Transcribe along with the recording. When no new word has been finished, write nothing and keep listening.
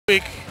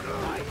week.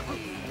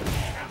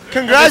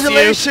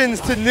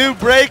 Congratulations to new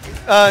break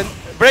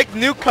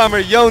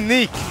newcomer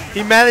Yonique.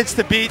 He managed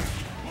to beat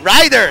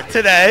Ryder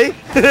today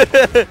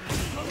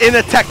in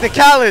a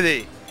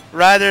technicality.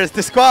 Ryder is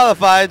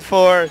disqualified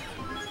for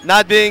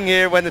not being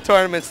here when the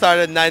tournament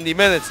started 90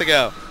 minutes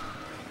ago.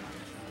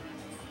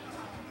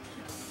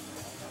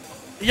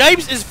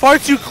 Yipes is far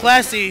too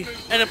classy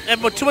and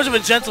too much of a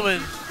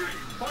gentleman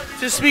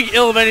to speak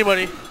ill of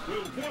anybody.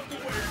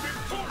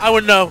 I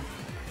would know.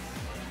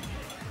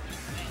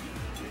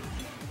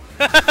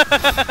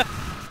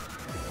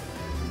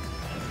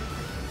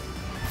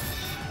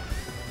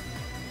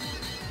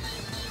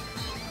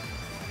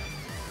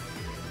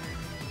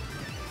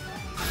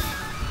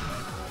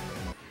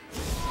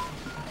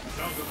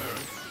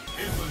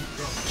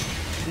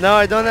 No,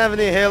 I don't have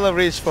any Halo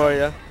Reach for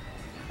you.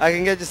 I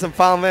can get you some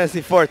Final Fantasy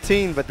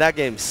 14, but that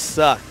game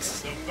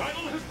sucks. Yo,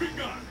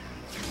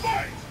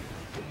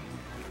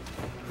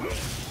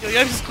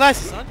 Yipes is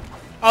classy, son.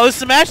 Oh, this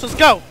is a match. Let's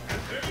go.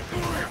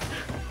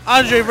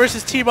 Andre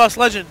versus T-Boss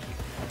Legend.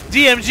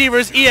 DMG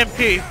versus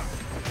EMP.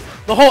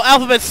 The whole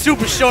alphabet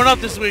soup is showing up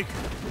this week.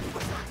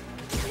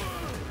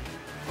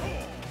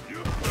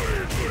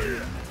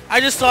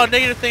 I just saw a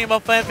negative thing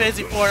about Final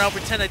Fantasy 4 and I'll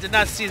pretend I did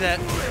not see that.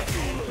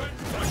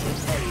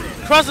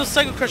 Cross-up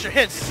Cycle Crusher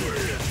hits.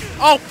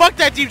 Oh, fuck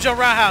that deep jump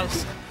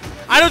roundhouse.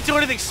 I don't do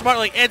anything smart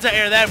like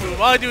anti-air that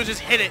move. All I do is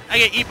just hit it. I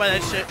get eat by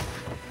that shit.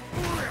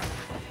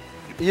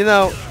 You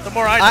know, the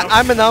more I know.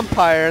 I'm an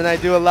umpire and I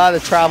do a lot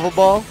of travel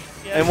ball.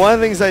 Yeah. And one of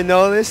the things I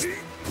noticed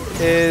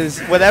is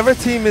whatever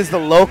team is the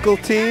local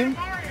team,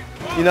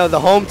 you know, the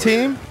home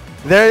team,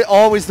 they're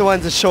always the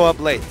ones that show up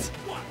late.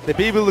 The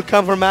people who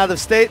come from out of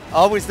state,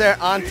 always there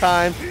on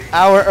time,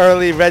 hour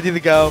early, ready to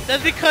go.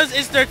 That's because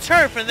it's their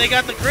turf and they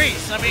got the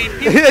grace. I mean,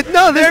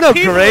 no, there's no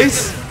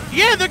grace.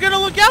 Yeah, they're going to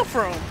look out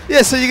for them.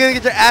 Yeah, so you're going to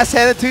get your ass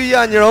handed to you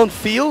on your own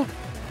field?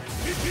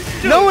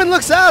 Dude. No one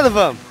looks out of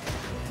them.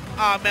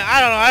 Oh, man,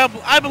 I don't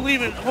know. I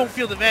believe in home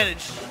field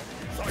advantage.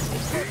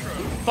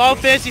 Final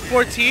Fantasy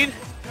 14,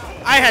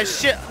 I had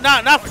shit.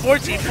 Not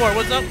 14. 4.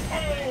 What's up?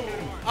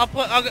 I'll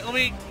go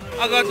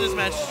after this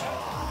match.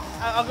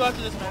 I'll go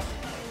after this match.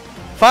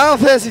 Final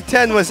Fantasy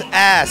 10 was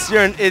ass.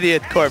 You're an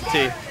idiot, Corp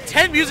T.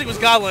 10 music was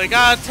godlike.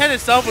 10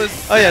 itself was.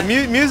 Oh yeah,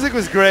 music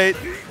was great.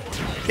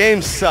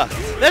 Game sucked.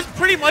 That's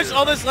pretty much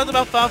all that's left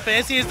about Final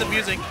Fantasy is the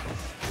music.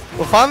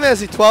 Well, Final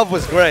Fantasy 12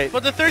 was great.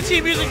 But the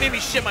 13 music made me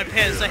shit my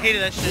pants. I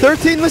hated that shit.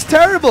 13 was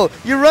terrible.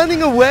 You're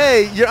running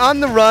away. You're on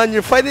the run.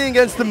 You're fighting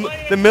against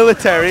the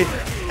military.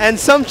 And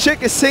some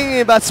chick is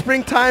singing about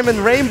springtime and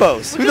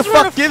rainbows. Who the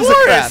fuck gives a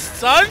crap?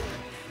 Son?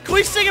 Can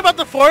we sing about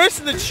the forest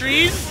and the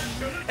trees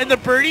and the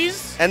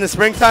birdies? And the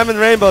springtime and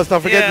rainbows.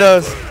 Don't forget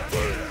those.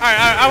 All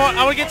right. I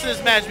want to get to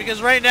this match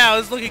because right now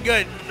it's looking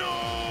good.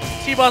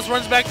 T-Boss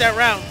runs back that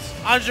round.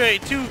 Andre,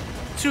 two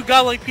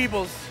godlike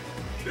peoples.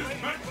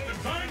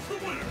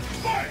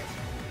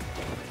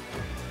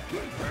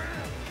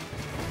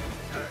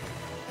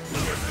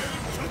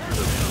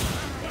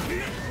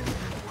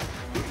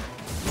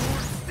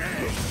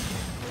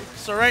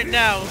 So right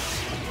now,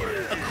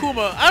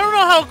 Akuma. I don't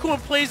know how Akuma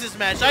plays this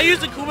match. I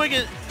used Akuma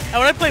and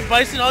when I play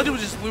Bison, all I do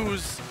was just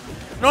lose.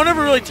 No one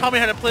ever really taught me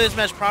how to play this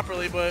match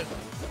properly, but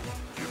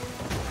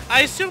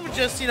I assume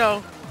just, you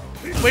know,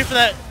 wait for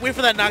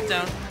that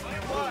knockdown.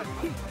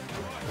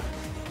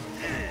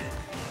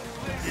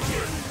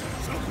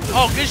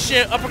 Oh, good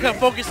shit. Uppercut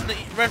focus in the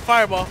red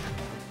fireball.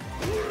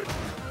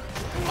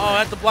 Oh, I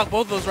have to block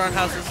both of those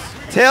roundhouses.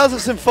 Tales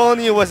of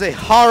Symphonia was a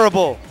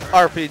horrible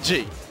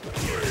RPG.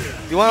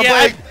 You want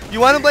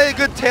to play a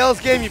good Tales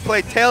game? You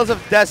play Tales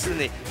of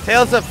Destiny,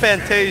 Tales of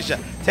Fantasia,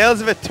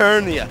 Tales of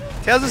Eternia,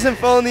 Tales of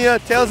Symphonia,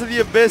 Tales of the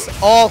Abyss,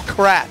 all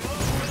crap.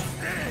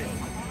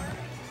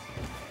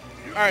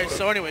 All right,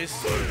 so anyways,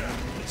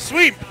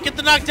 sweep, get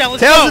the knockdown.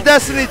 Let's Tales go. of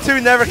Destiny 2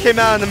 never came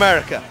out in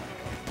America.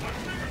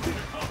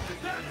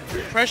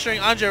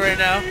 Pressuring Andre right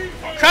now.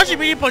 Crouching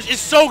medium punch is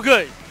so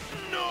good.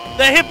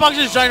 The hitbox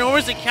is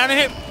ginormous. The counter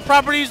hit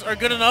properties are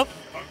good enough.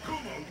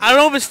 I don't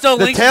know if it's still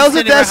linked to Tales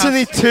of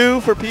Destiny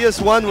 2 for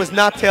PS1 was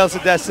not Tales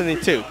of Destiny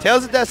 2.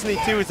 Tales of Destiny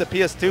 2 is a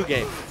PS2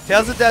 game.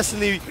 Tales of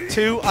Destiny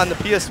 2 on the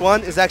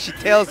PS1 is actually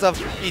Tales of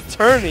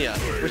Eternia,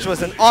 which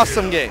was an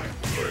awesome game.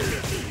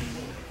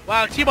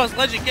 Wow, T-Boss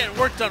Legend getting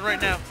work done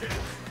right now.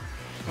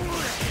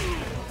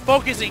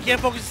 Focusing,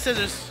 can't focus the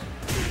scissors.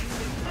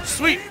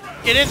 Sweep,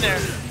 get in there.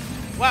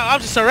 Wow,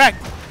 I'm just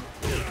erect.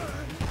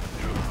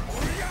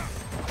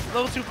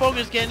 Level 2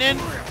 focus getting in.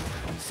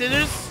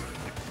 Scissors,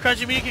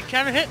 crouching medium kick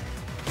counter hit.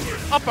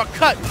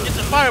 Uppercut, it's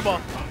a fireball.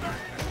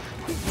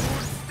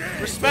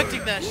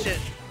 Respecting that shit.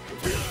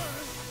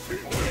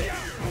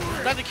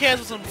 DrChaos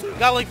with some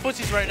godlike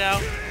footsies right now.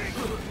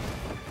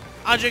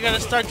 Andre gotta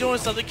start doing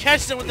something.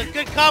 Catches it with a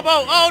good combo.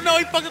 Oh no,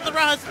 he fucked up the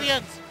roundhouse at the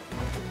end.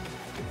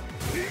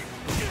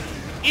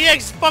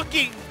 EX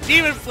fucking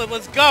demon flip,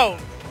 let's go.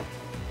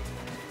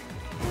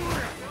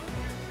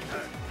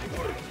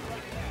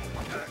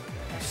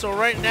 So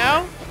right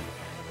now,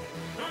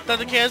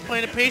 DrChaos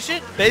playing it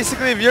patient.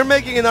 Basically, if you're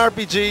making an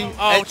RPG...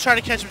 Oh, trying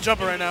to catch him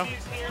jumping right now.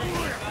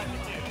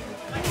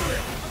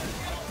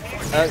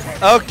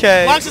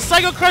 Okay. Blocks a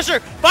Psycho Crusher.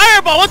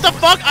 Fireball. What the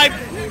fuck?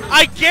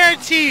 I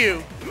guarantee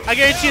you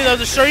that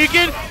was a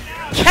Shoryuken.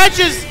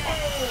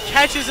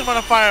 Catches him on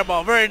a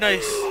fireball. Very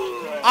nice.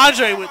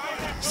 Andre with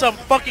some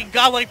fucking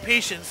godlike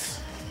patience.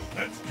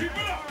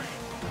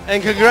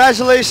 And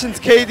congratulations,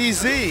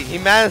 KDZ. He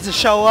managed to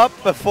show up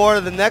before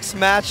the next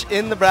match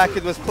in the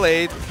bracket was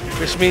played,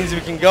 which means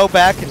we can go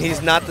back and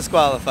he's not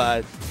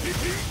disqualified.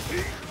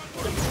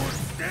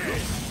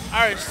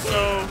 Alright,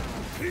 so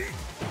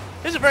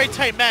this is a very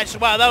tight match.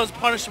 Wow, that was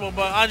punishable,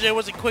 but Andre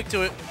wasn't quick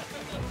to it.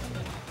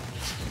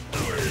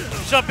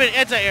 Jump in,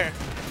 anti-air.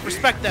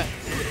 Respect that.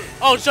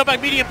 Oh, jump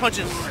back, medium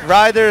punches.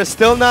 Ryder is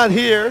still not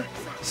here,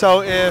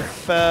 so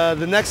if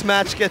the next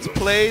match gets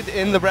played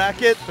in the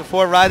bracket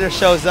before Ryder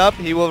shows up,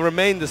 he will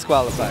remain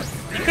disqualified.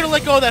 You could have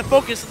let go of that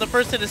focus in the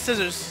first hit of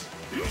scissors.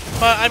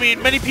 But, I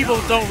mean, many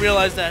people don't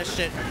realize that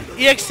shit.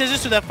 EX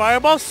scissors to that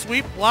fireball,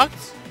 sweep,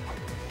 blocked.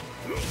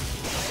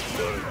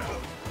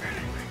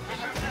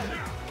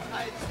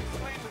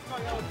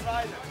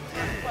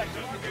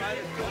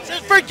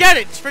 Just forget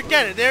it,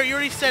 forget it. There, you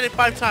already said it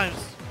 5 times.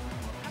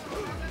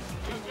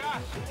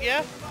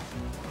 Yeah?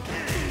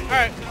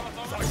 Alright.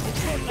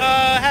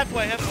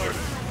 Halfway.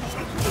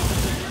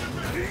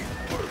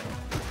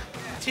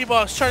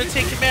 T-Boss trying to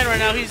take command right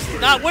now. He's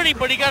not winning,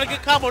 but he got a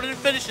good combo. Didn't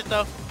finish it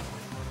though.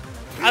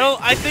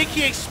 I think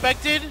he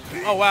expected.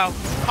 Oh wow.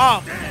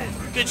 Oh,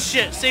 good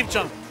shit. Safe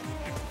jump.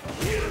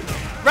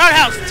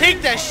 Roundhouse,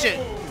 take that shit.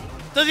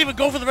 Doesn't even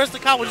go for the rest of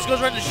the combo. Just goes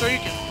right into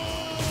Shoryuken.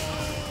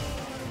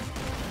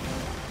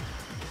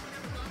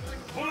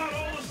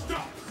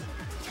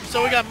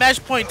 So we got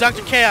match point,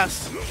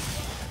 DrChaos.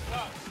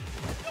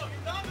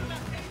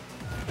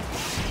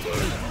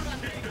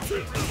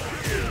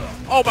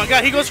 Oh my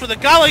god, he goes for the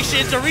godlike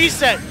shit. It's a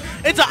reset.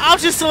 It's an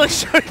option select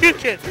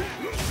Shoryuken.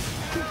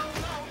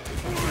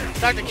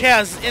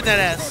 DrChaos in that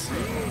ass.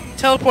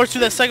 Teleports to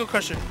that Psycho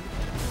Crusher.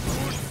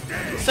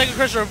 Psycho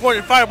Crusher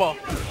avoided. Fireball.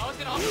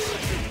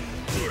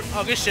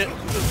 Oh, good shit.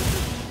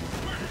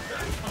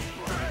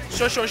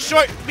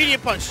 Short. Medium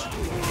punch.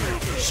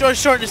 Short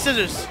into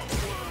scissors.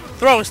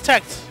 Throw is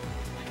teched.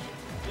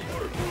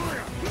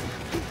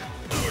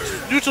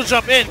 Neutral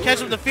jump in. Catch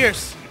him with the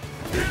fierce.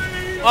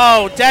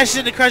 Oh, dashes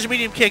into crush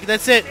medium kick.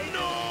 That's it.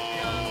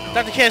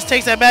 DrChaos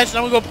takes that match, and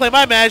I'm going to go play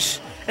my match.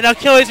 And now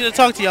Kelly's going to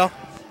talk to y'all.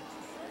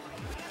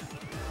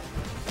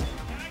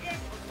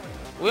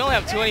 We only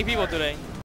have 20 people today.